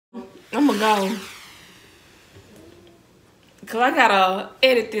I'm gonna go. Cause I gotta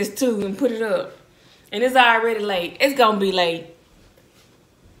edit this too and put it up. And it's already late. It's gonna be late.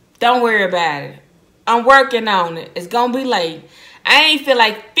 Don't worry about it. I'm working on it. It's gonna be late. I ain't feel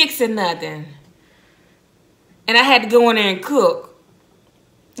like fixing nothing. And I had to go in there and cook.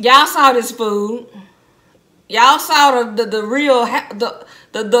 Y'all saw this food. Y'all saw the real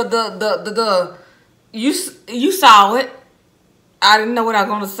you saw it. I didn't know what I was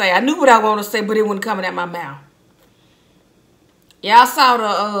gonna say. I knew what I was gonna say, but it wasn't coming out my mouth. Y'all saw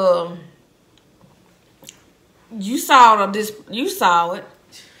the you saw it.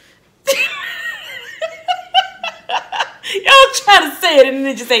 Y'all try to say it and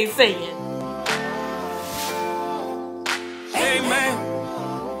then just ain't saying it. Amen.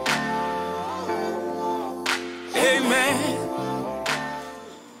 Amen.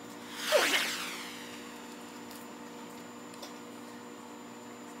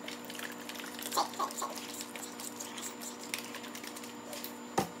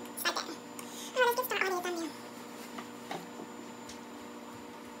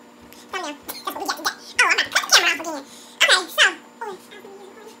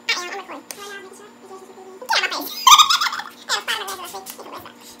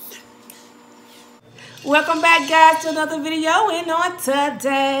 Welcome back, guys, to another video. And on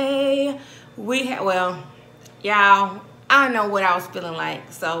today, we have, well, y'all, I don't know what I was feeling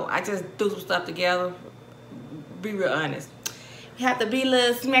like, so I just threw some stuff together. Be real honest. We have the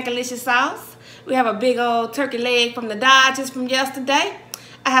BLovesLife Smackalicious sauce. We have a big old turkey leg from the Dodgers from yesterday.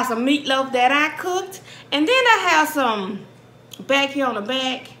 I have some meatloaf that I cooked. And then I have some, back here on the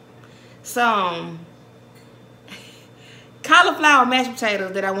back, some cauliflower mashed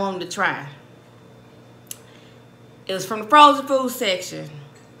potatoes that I wanted to try. It was from the frozen food section.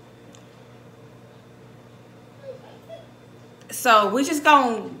 So we just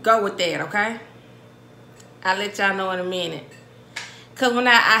gonna go with that, okay? I'll let y'all know in a minute. Cause when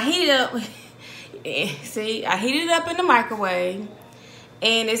I heat it up, see, I heated it up in the microwave,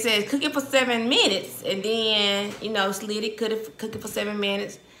 and it says cook it for 7 minutes, and then, you know, slid it, cook it for 7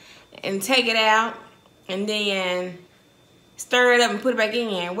 minutes, and take it out, and then stir it up and put it back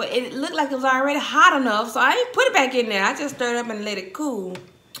in. Well, it looked like it was already hot enough, so I didn't put it back in there. I just stirred it up and let it cool.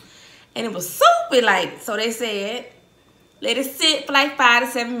 And it was soupy like, so they said, let it sit for like 5 to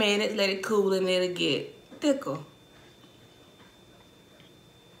 7 minutes, let it cool, and it'll get thicker.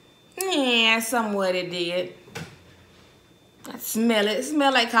 Yeah, somewhat it did. I smell it. It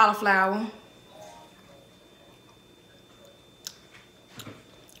smells like cauliflower.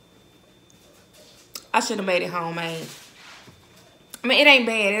 I should have made it homemade. I mean, it ain't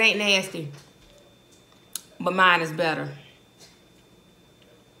bad. It ain't nasty. But mine is better.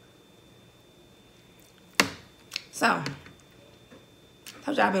 So,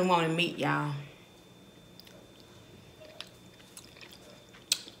 told y'all I've been wanting meat, y'all.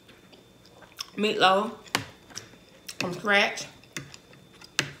 Meatloaf from scratch.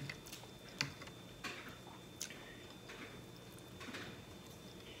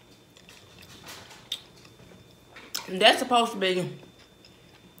 And that's supposed to be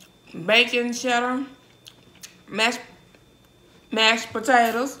bacon, cheddar, mashed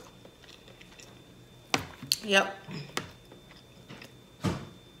potatoes. Yep.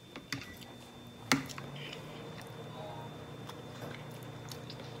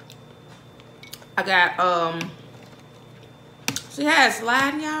 I got, see how it's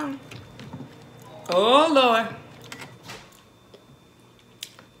sliding, y'all? Oh, Lord.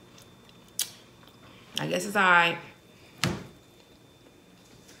 I guess it's all right.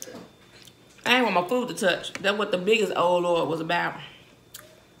 I ain't want my food to touch. That's what the biggest oh Lord was about.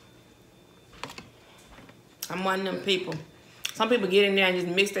 I'm one of them people. Some people get in there and just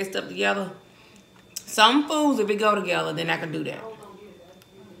mix their stuff together. Some foods, if it go together, then I can do that.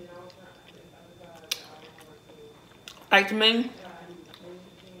 Like to me,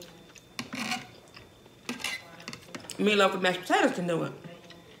 meatloaf with mashed potatoes can do it.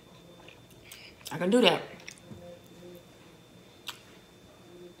 I can do that.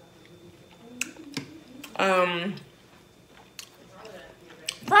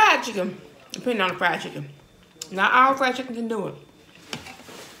 Fried chicken, depending on the fried chicken. Not all fried chicken can do it.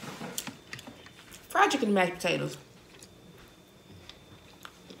 Fried chicken and mashed potatoes.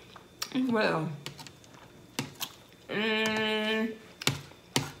 Well,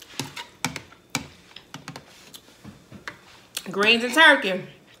 greens and turkey.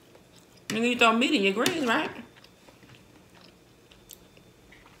 You need to throw meat in your greens, right?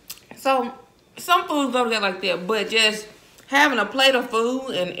 So, some foods go together like that, but just having a plate of food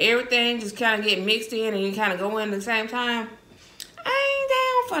and everything just kind of get mixed in and you kind of go in at the same time, I ain't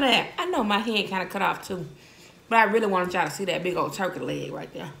down for that. I know my hand kind of cut off too. But I really wanted y'all to see that big old turkey leg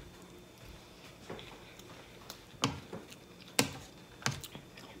right there.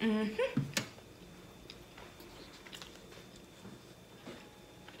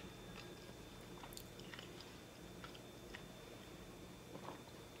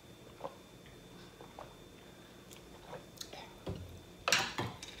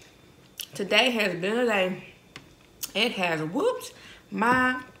 Today has been a day. It has whooped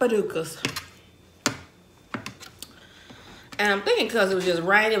my padukas. And I'm thinking because it was just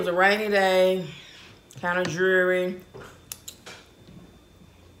rainy, it was a rainy day, kind of dreary.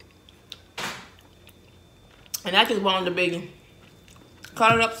 And I just wanted to be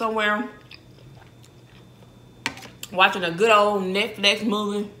curled up somewhere, watching a good old Netflix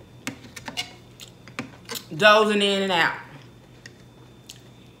movie, dozing in and out.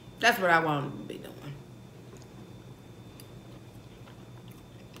 That's what I wanted to be doing.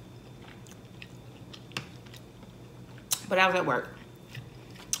 But I was at work,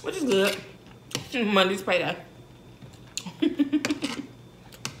 which is good. Monday's payday.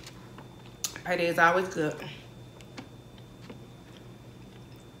 Payday is always good.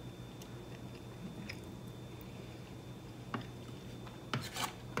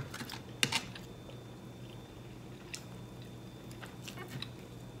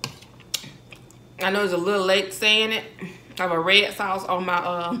 I know it's a little late saying it. I have a red sauce on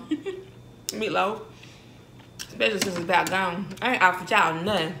my meatloaf. Especially since it's about gone. I ain't offered y'all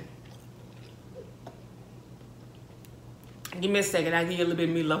nothing. Give me a second. I'll give you a little bit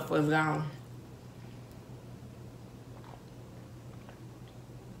of meatloaf before it's gone.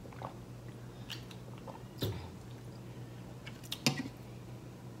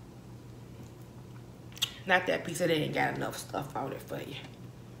 Not that piece. It ain't got enough stuff on it for you.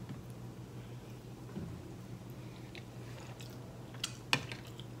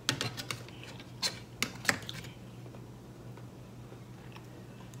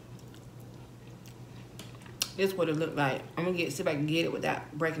 This is what it looked like. I'm gonna see if I can get it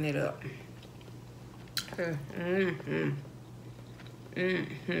without breaking it up. And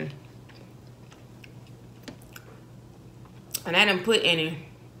I didn't put any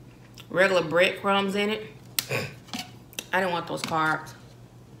regular breadcrumbs in it. I didn't want those carbs.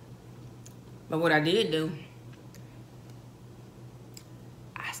 But what I did do,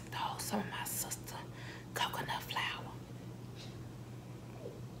 I stole some of my sister's coconut flour.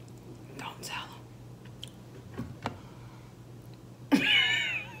 Don't tell them.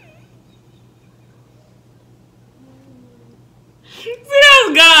 See, that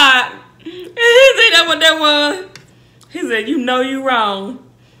was God. He said that what that was. He said, you know you wrong.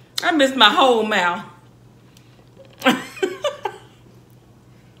 I missed my whole mouth.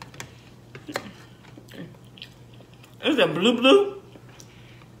 It's a blue.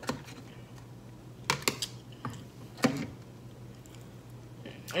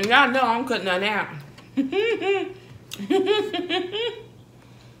 And y'all know I'm cutting that out.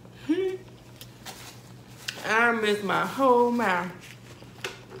 I missed my whole mouth.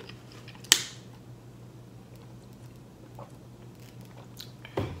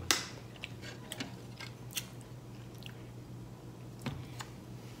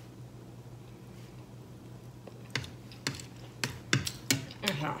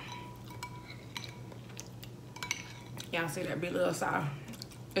 Y'all see that big little side?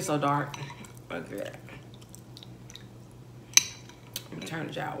 It's so dark. Look at that. I'm gonna turn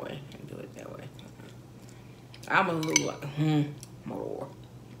it y'all way and do it that way. I'm gonna look like more.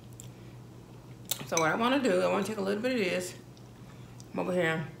 So what I want to do, I want to take a little bit of this. I'm over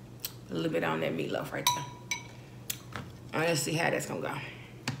here, a little bit on that meatloaf right there. And let's see how that's gonna go.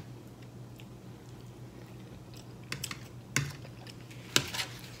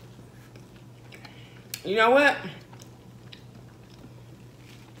 You know what?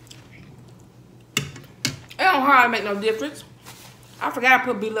 It don't hardly make no difference. I forgot I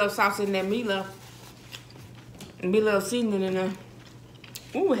put BLove sauce in that meatloaf. And BLove seasoning in there.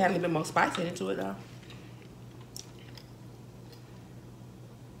 Ooh, it had a little bit more spice into it though.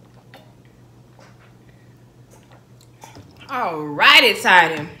 Alrighty,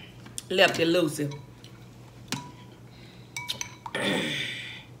 tidy. Lefty loosey.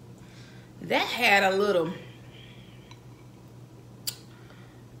 That had a little.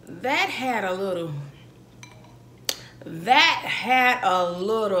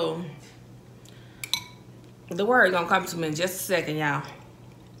 The word gonna come to me in just a second, y'all.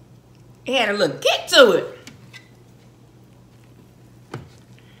 It had a little kick to it.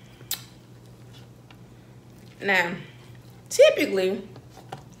 Now, typically,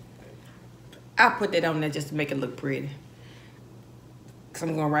 I put that on there just to make it look pretty. because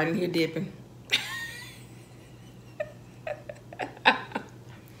I'm going right in here dipping.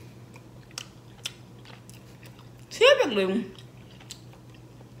 Typically,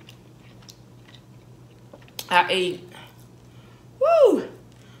 I eat. Woo!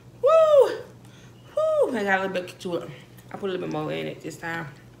 Woo! Woo! I got a little bit to it. I put a little bit more in it this time.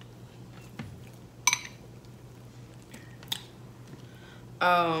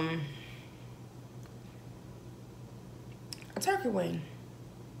 A turkey wing.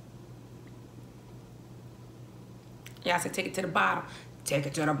 Yeah, I said take it to the bottom. Take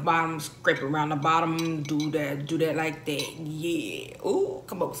it to the bottom, scrape it around the bottom, do that like that. Yeah. Ooh,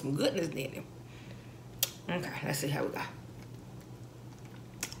 come up with some goodness then. Okay, let's see how we go.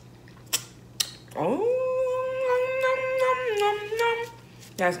 Oh, nom, nom, nom, nom.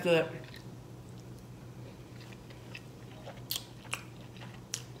 That's good.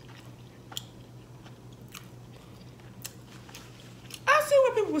 I see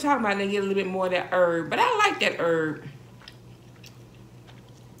what people were talking about. They get a little bit more of that herb, but I like that herb.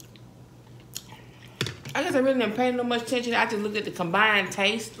 I guess I really didn't pay no much attention. I just looked at the combined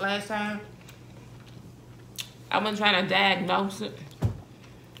taste last time. I wasn't trying to diagnose it.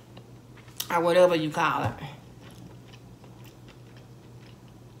 Or whatever you call it.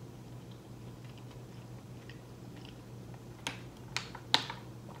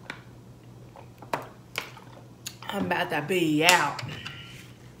 I'm about to be out.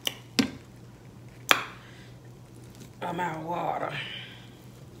 I'm out of water.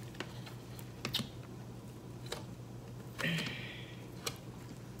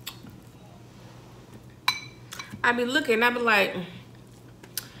 I be looking, I be like,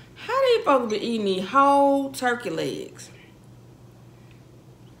 how these folks be eating these whole turkey legs?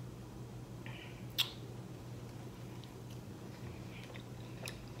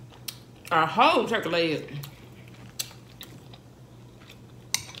 A whole turkey leg.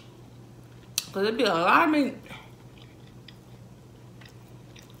 Cause it'd be a lot of meat.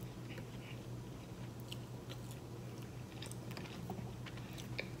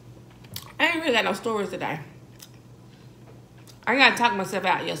 I ain't really got no stories today. I gotta talk myself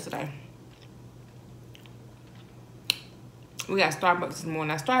out yesterday. We got Starbucks this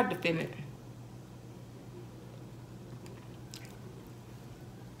morning. I started to film it.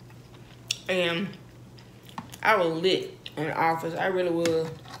 And I was lit in the office. I really was.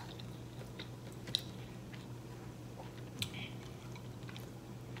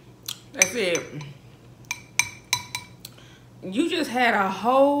 That's it. You just had a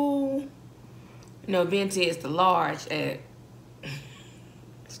whole, venti is the large at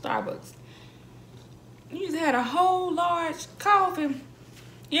Starbucks. You just had a whole large coffee.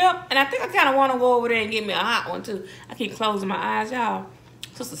 Yep, and I think I kind of want to go over there and get me a hot one too. I keep closing my eyes, y'all.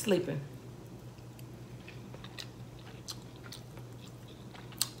 Sister sleeping.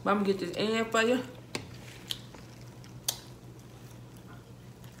 But I'm gonna get this in for you.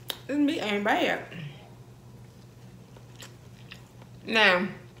 This meat ain't bad. Now,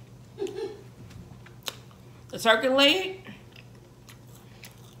 the turkey leg,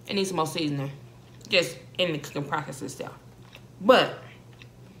 it needs some more seasoning. Just in the cooking process itself. But,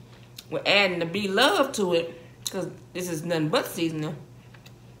 we're adding the BLove to it, because this is nothing but seasoning.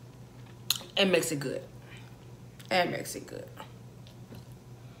 It makes it good. It makes it good.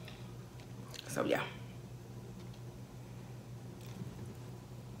 So, yeah.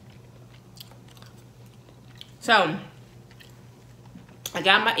 So, I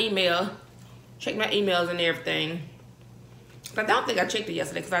got my email, checked my emails and everything. I don't think I checked it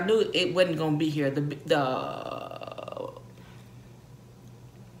yesterday because I knew it wasn't going to be here. The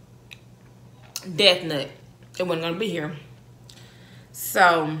death nut, it wasn't going to be here.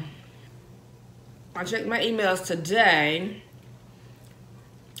 So, I checked my emails today.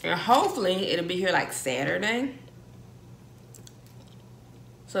 And hopefully, it'll be here like Saturday.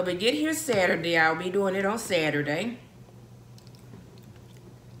 So, if we get here Saturday, I'll be doing it on Saturday.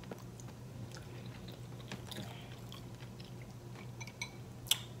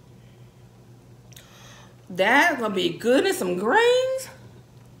 That's gonna be good and some greens.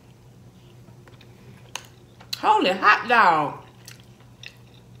 Holy hot dog.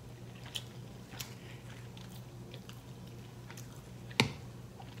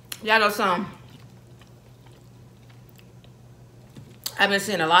 Y'all know something? I've been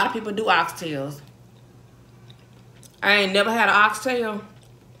seeing a lot of people do oxtails. I ain't never had an oxtail,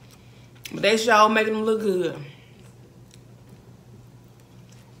 but they sure making them look good.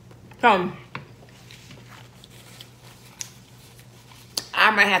 Come. I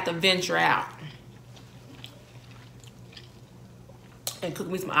might have to venture out and cook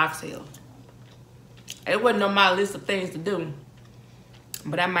me some oxtails. It wasn't on my list of things to do.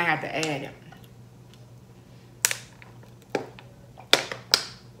 But I might have to add it.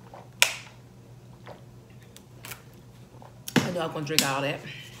 I know I'm gonna drink all that.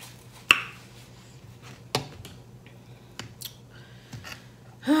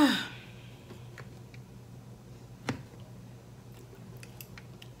 I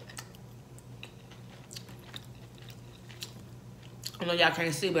know y'all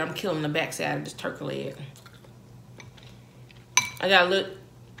can't see, but I'm killing the backside of this turkey leg. I got a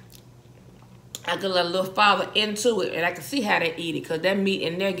little farther into it, and I can see how they eat it, because that meat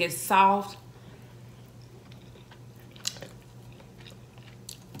in there gets soft.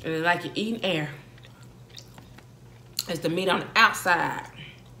 And it's like you're eating air. It's the meat on the outside.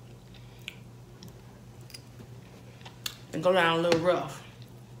 And go down a little rough.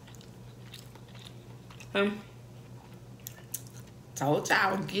 Told y'all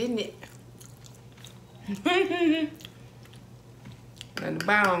I was getting it. And the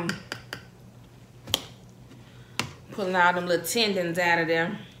bone. Pulling all them little tendons out of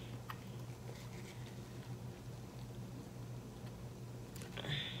there.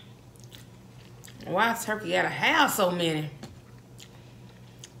 Why turkey gotta have so many?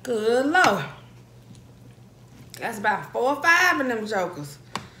 Good Lord. That's about 4 or 5 of them jokers.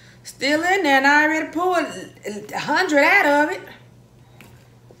 Still in there, and I already pulled 100 out of it.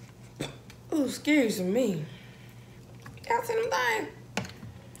 Ooh, excuse me. Y'all see them things?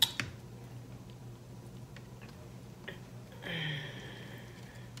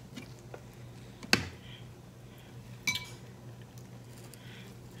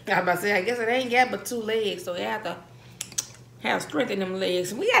 I was about to say, I guess it ain't got but 2 legs, so they have to have strength in them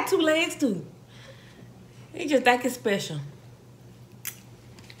legs. We got 2 legs too. They just think it's special.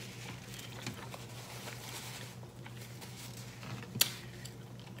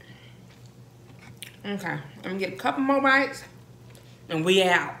 Okay, I'm gonna get a couple more bites and we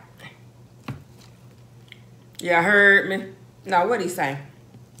out. Y'all heard me? No, what'd he say?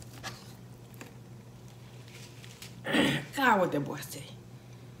 God, what that boy say?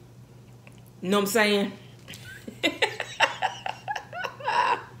 You know what I'm saying?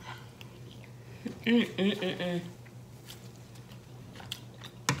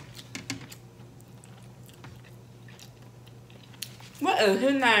 What is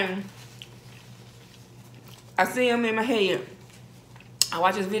his name? I see him in my head. I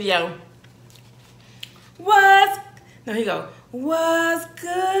watch his video. No, here you go. What's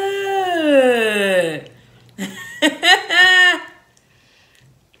good?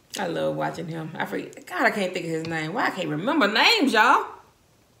 I love watching him. I forget. God, I can't think of his name. Why I can't remember names, y'all?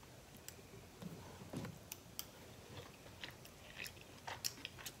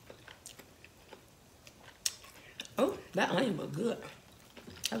 Oh, that onion was good.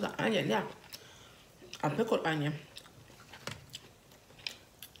 That's an onion, yeah. A pickled onion.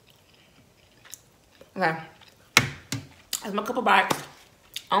 Okay. That's my couple bites.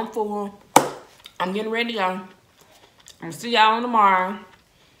 I'm full. I'm getting ready to go. I'm gonna see y'all on tomorrow.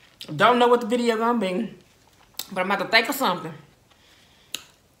 Don't know what the video gonna be, but I'm about to think of something.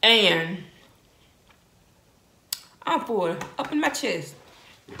 And I'm full up in my chest.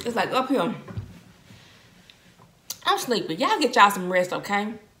 It's like up here. I'm sleepy. Y'all get y'all some rest,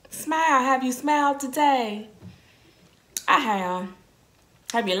 okay? Smile. Have you smiled today? I have.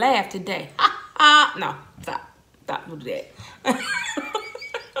 Have you laughed today? No. Stop. Stop with that.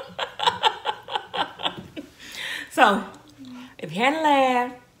 So, if you hadn't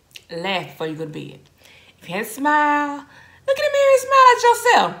laughed, laugh before you go to bed. If you hadn't smiled, look in the mirror and smile at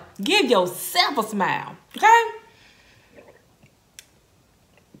yourself. Give yourself a smile. Okay?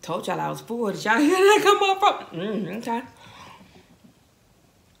 Told y'all I was full. Did y'all hear that come up from? Okay.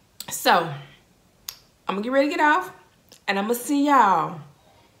 So, I'm going to get ready to get off. And I'm going to see y'all.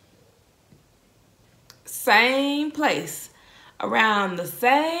 Same place. Around the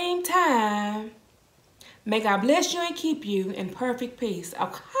same time. May God bless you and keep you in perfect peace.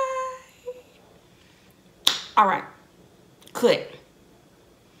 Okay? All right. Cut.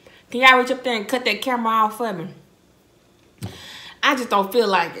 Can y'all reach up there and cut that camera off for me? I just don't feel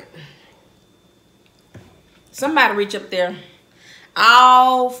like it. Somebody reach up there.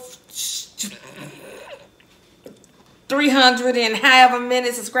 All 300 and however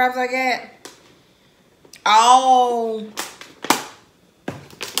many subscribers I got. All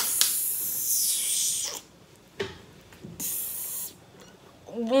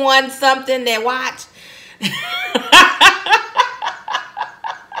 1 something that watch.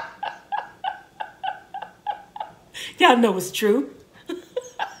 Y'all know it's true.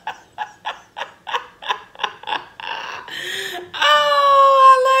 Oh, I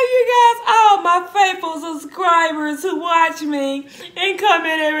love you guys. All my faithful subscribers who watch watch me and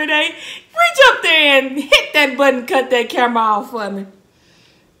comment every day, reach up there and hit that button, cut that camera off for me.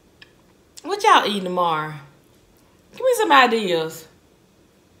 What y'all eating tomorrow? Give me some ideas.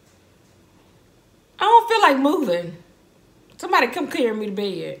 I don't feel like moving. Somebody come carry me to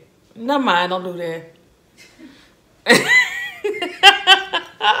bed. Never mind, don't do that.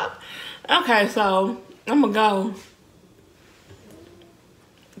 Okay, so I'm gonna go.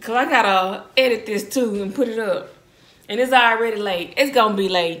 Cause I gotta edit this too and put it up. And it's already late. It's gonna be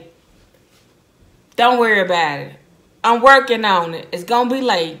late. Don't worry about it. I'm working on it. It's gonna be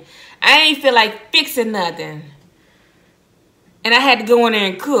late. I ain't feel like fixing nothing. And I had to go in there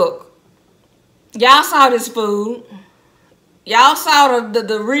and cook. Y'all saw this food. Y'all saw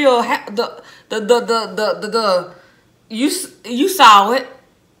the real you saw it.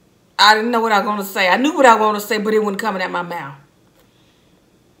 I didn't know what I was gonna say. I knew what I was gonna say, but it wasn't coming out my mouth.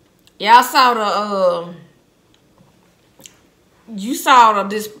 Y'all saw the you saw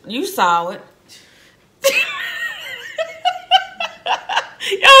it.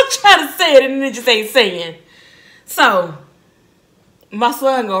 Y'all try to say it and it just ain't saying. So my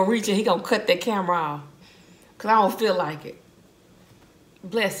son gonna reach and he gonna cut that camera off. Cause I don't feel like it.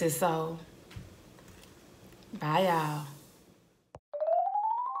 Bless his soul. Bye y'all.